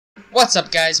What's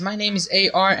up, guys? My name is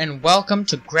AR and welcome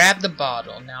to Grab the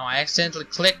Bottle. Now, I accidentally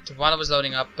clicked while it was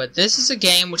loading up, but this is a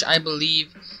game which I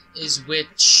believe is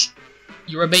which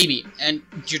you're a baby and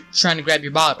you're trying to grab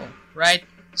your bottle, right?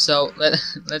 So,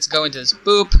 let's go into this.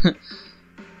 Boop.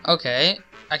 Okay,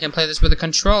 I can play this with a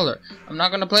controller. I'm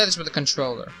not gonna play this with a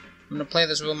controller. I'm gonna play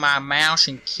this with my mouse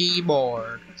and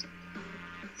keyboard.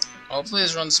 Hopefully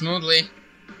this runs smoothly.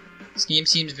 This game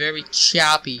seems very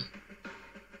choppy.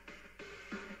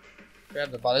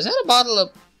 Grab the bottle. Is that a bottle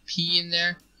of pee in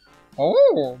there?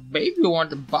 Oh, baby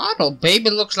wants a bottle. Baby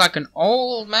looks like an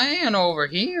old man over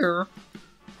here.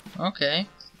 Okay.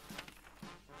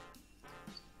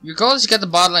 Your goal is to get the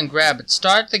bottle and grab it.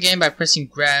 Start the game by pressing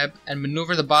grab and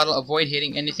maneuver the bottle. Avoid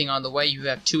hitting anything on the way. You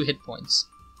have 2 hit points.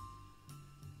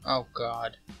 Oh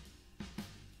god.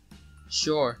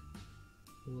 Sure.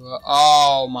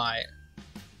 Oh my.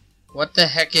 What the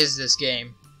heck is this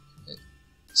game?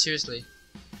 Seriously.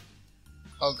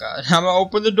 Oh god. I'm gonna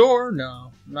open the door?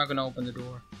 No, I'm not gonna open the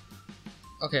door.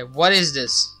 Okay, what is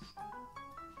this?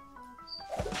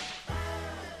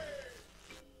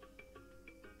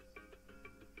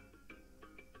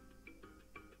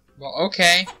 Well,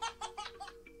 okay.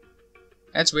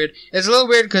 That's weird. It's a little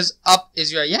weird because up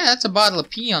is your... Yeah, that's a bottle of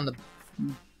pee on the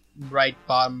right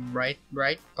bottom. Right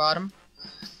bottom.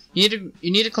 You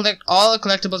need to collect all the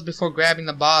collectibles before grabbing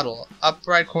the bottle. Up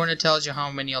right corner tells you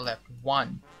how many are left.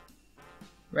 1.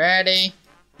 Ready?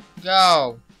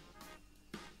 Go.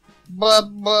 Blah,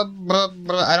 blah, blah,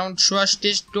 blah. I don't trust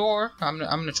this door. I'm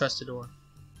gonna trust the door.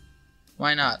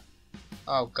 Why not?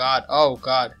 Oh god. Oh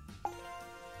god.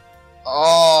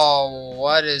 Oh,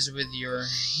 what is with your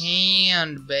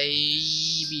hand,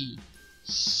 baby?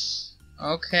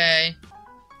 Okay.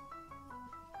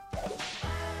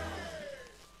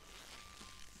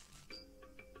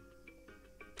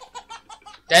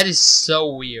 That is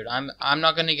so weird. I'm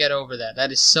not gonna get over that.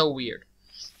 That is so weird.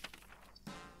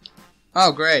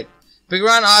 Oh great. Big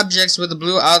round objects with a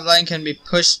blue outline can be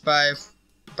pushed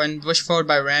forward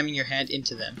by ramming your hand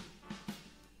into them.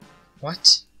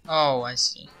 What? Oh, I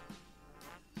see.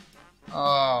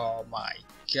 Oh my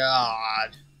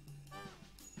god.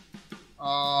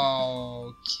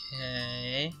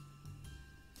 Okay.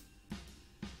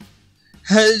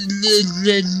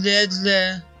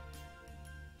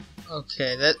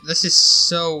 Okay, this is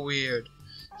so weird.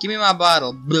 Give me my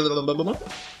bottle.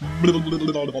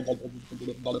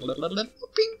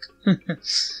 Pink.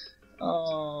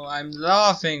 Oh, I'm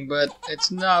laughing, but it's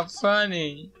not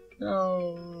funny.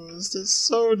 Oh, this is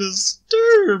so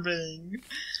disturbing.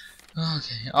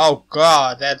 Okay. Oh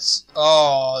god, that is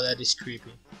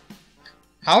creepy.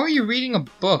 How are you reading a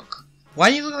book? Why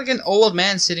do you look like an old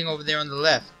man sitting over there on the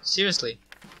left? Seriously.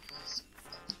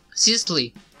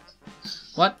 Seriously.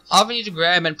 What? Often you need to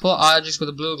grab and pull objects with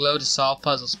a blue glow to solve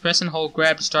puzzles. Press and hold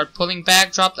grab to start pulling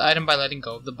back. Drop the item by letting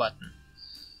go of the button.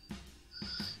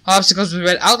 Obstacles with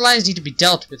red outlines need to be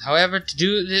dealt with. However, to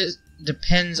do this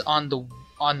depends on the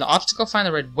obstacle. Find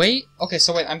the red way. Okay,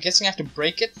 so wait, I'm guessing I have to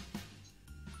break it?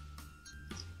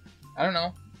 I don't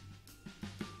know.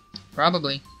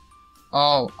 Probably.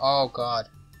 Oh god.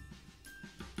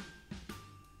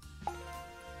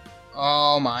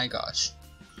 Oh my gosh.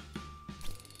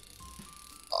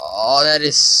 Oh, that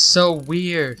is so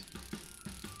weird.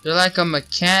 They're like a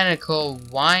mechanical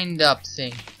wind-up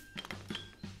thing.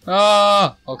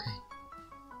 Oh, okay.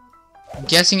 I'm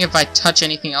guessing if I touch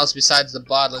anything else besides the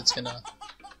bottle, it's gonna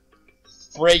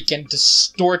break and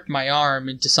distort my arm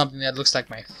into something that looks like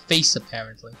my face,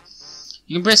 apparently.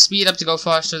 You can press speed up to go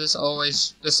faster. This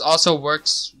also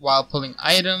works while pulling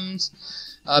items.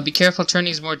 Be careful,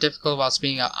 turning is more difficult while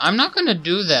speeding up. I'm not gonna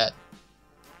do that.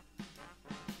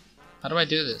 How do I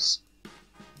do this?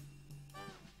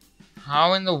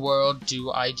 How in the world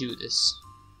do I do this?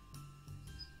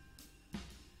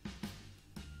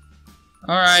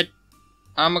 Alright.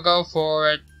 I'm gonna go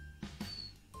for it.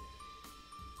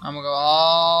 I'm gonna go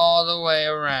all the way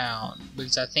around.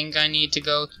 Because I think I need to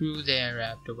go through there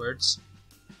afterwards.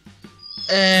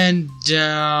 And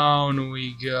down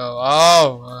we go.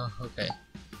 Oh, okay.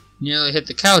 Nearly hit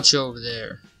the couch over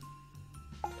there.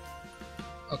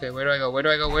 Okay, where do I go? Where do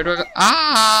I go? Where do I go?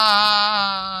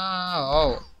 Ah!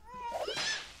 Oh.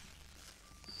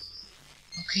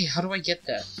 Okay, how do I get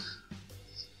that?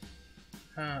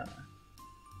 Huh.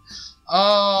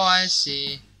 Oh, I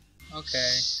see.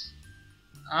 Okay.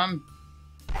 I'm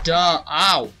done.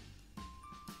 Ow!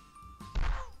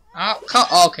 Ow!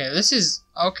 Okay, this is...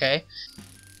 Okay.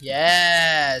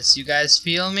 Yes! You guys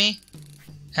feel me?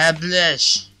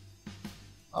 Hablish!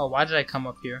 Oh, why did I come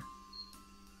up here?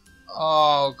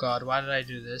 Oh god, why did I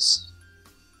do this?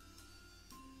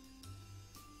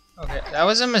 Okay, that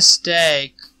was a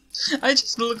mistake. I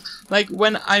just look like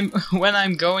when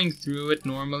I'm going through it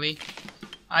normally,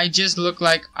 I just look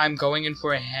like I'm going in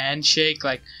for a handshake,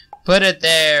 like, put it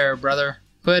there, brother.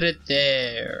 Put it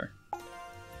there.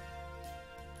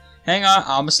 Hang on,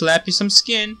 I'ma slap you some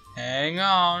skin. Hang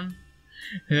on.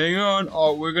 Hang on.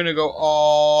 Oh, we're gonna go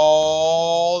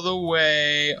all the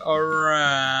way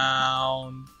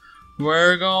around.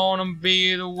 We're gonna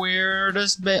be the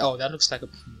weirdest Oh, that looks like a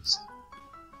penis.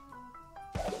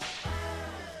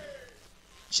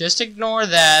 Just ignore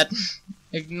that.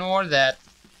 Ignore that.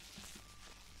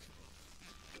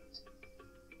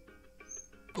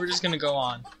 We're just gonna go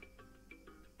on.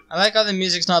 I like how the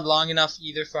music's not long enough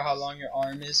either for how long your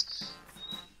arm is.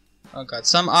 Oh god.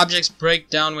 Some objects break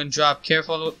down when dropped.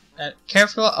 Careful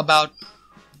about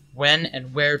when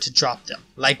and where to drop them.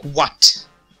 Like what?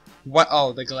 What?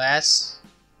 Oh, the glass?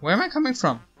 Where am I coming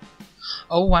from?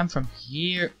 Oh, I'm from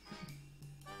here.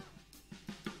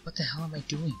 What the hell am I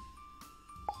doing?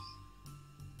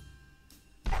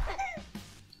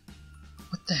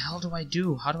 What the hell do I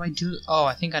do? How do I do? Oh,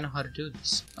 I think I know how to do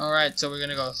this. Alright, so we're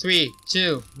gonna go 3,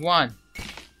 2, 1.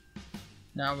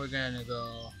 Now we're gonna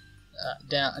go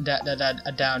down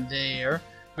there.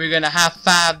 We're gonna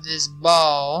high-five this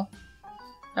ball.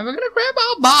 And we're gonna grab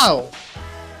our ball.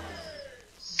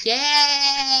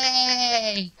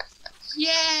 Yay!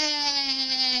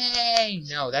 Yay!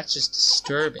 No, that's just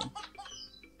disturbing.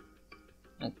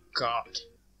 Oh god.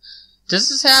 Does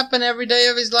this happen every day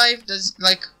of his life? Does,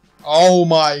 like... Oh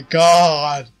my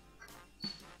god!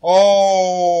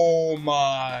 Oh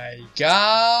my god!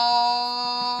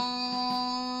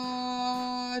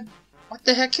 What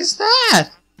the heck is that?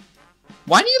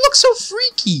 Why do you look so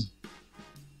freaky?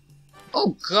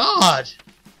 Oh god!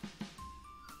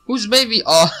 Whose baby?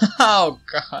 Oh, oh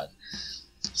god.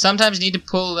 Sometimes you need to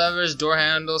pull levers, door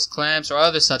handles, clamps, or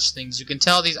other such things. You can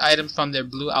tell these items from their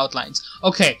blue outlines.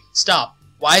 Okay, stop.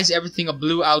 Why is everything a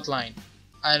blue outline?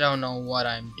 I don't know what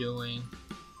I'm doing.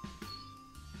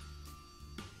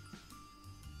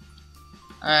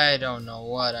 I don't know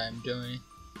what I'm doing.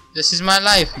 This is my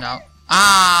life now.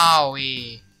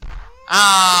 Owie!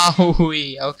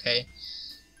 Owie! Okay.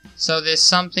 So there's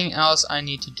something else I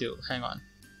need to do. Hang on.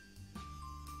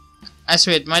 I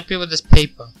swear, it might be with this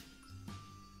paper.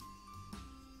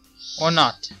 Or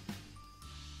not.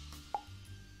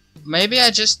 Maybe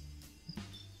I just...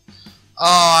 Oh,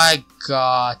 I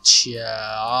gotcha.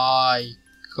 I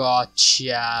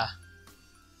gotcha.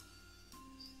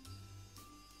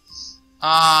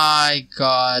 I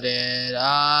got it.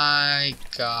 I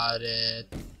got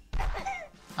it.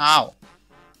 Ow.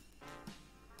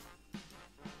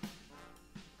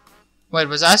 Wait,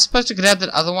 was I supposed to grab that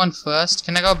other one first?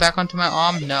 Can I go back onto my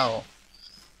arm? No.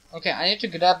 Okay, I need to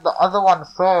grab the other one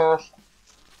first.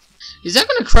 Is that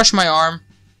gonna crush my arm?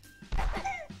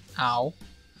 Ow.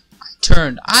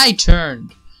 I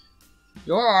turned.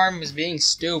 Your arm is being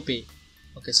stupid.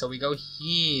 Okay, so we go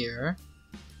here.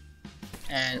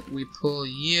 And we pull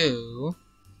you.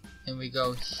 And we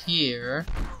go here.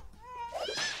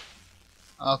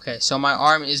 Okay, so my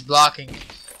arm is blocking.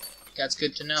 That's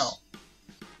good to know.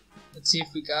 Let's see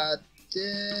if we got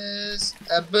this.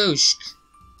 A boosh.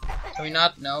 Can we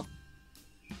not? Nope.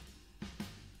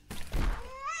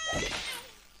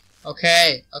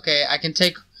 Okay, okay, I can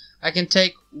take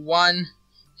 1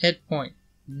 hit point.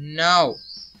 No.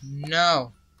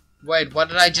 No. Wait, what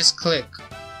did I just click?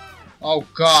 Oh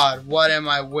god, what am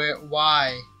I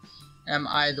why am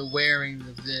I the wearing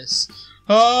of this?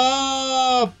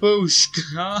 Oh, boosh.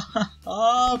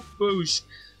 Oh, boosh.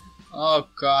 Oh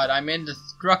god, I'm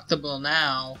indestructible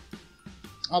now.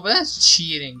 Oh, but that's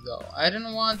cheating though. I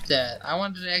didn't want that. I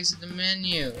wanted to exit the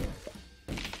menu.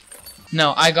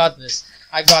 No, I got this.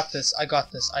 I got this. I got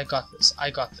this. I got this.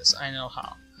 I got this. I know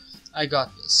how. I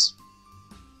got this.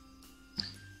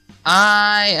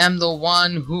 I am the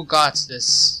one who got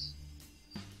this.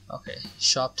 Okay,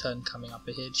 sharp turn coming up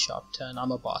ahead. Sharp turn.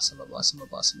 I'm a boss. I'm a boss. I'm a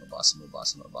boss. I'm a boss. I'm a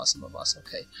boss. I'm a boss. I'm a boss.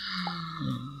 Okay.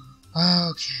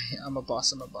 Okay, I'm a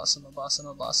boss. I'm a boss. I'm a boss. I'm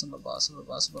a boss. I'm a boss. I'm a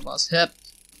boss. I'm a boss. Hip.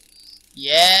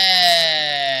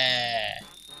 Yeah.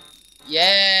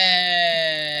 Yes.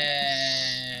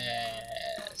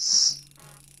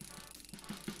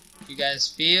 You guys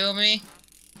feel me?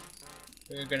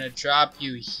 We're gonna drop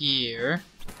you here.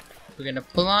 We're gonna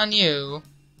pull on you.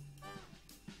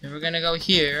 And we're gonna go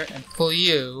here and pull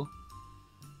you.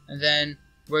 And then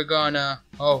we're gonna...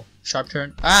 Oh, sharp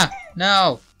turn. Ah,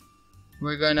 no.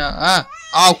 We're gonna...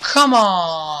 Oh, come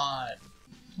on.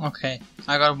 Okay,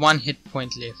 I got 1 hit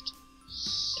point left.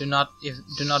 Do not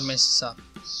mess this up.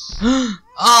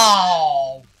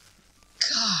 Oh,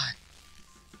 god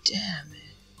damn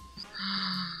it.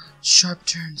 Sharp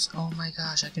turns. Oh my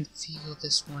gosh, I can feel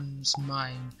this one's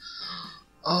mine.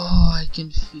 Oh, I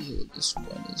can feel this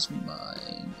one is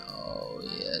mine. Oh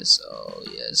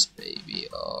yes, baby.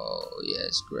 Oh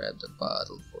yes, grab the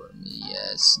bottle for me.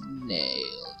 Yes,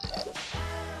 nailed it.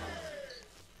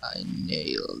 I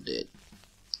nailed it.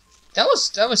 That was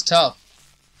tough.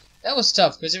 That was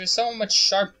tough because there was so much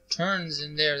sharp turns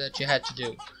in there that you had to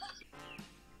do.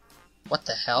 What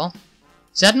the hell?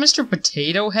 Is that Mr.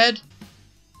 Potato Head?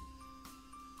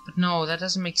 But no, that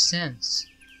doesn't make sense.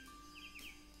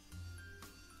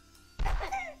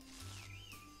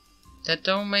 That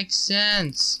don't make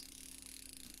sense.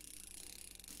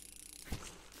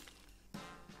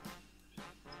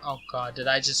 Oh god, did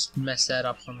I just mess that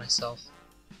up for myself?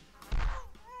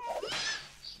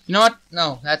 You know what?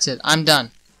 No, that's it. I'm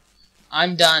done.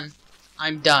 I'm done.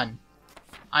 I'm done.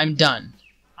 I'm done.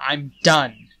 I'm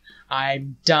done.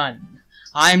 I'm done.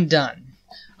 I'm done.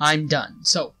 I'm done.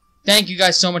 So, thank you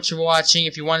guys so much for watching.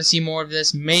 If you want to see more of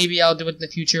this, maybe I'll do it in the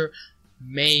future.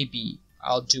 Maybe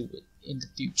I'll do it in the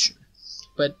future.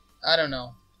 But, I don't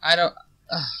know.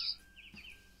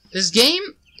 This game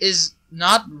is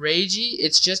not ragey.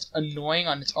 It's just annoying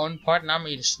on its own part, and I'm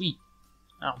ready to sweep.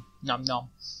 Oh, nom nom.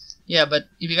 Yeah, but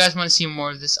if you guys want to see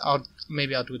more of this,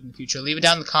 maybe I'll do it in the future. Leave it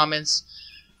down in the comments.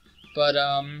 But,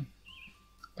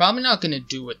 probably not gonna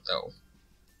do it, though.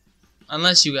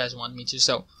 Unless you guys want me to.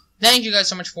 So, thank you guys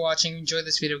so much for watching. Enjoy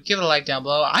this video. Give it a like down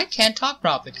below. I can't talk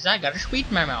properly because I got a sweet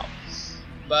in my mouth.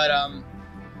 But,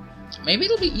 maybe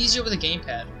it'll be easier with a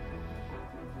gamepad.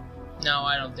 No,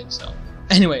 I don't think so.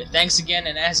 Anyway, thanks again,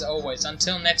 and as always,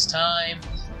 until next time,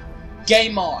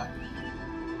 game on!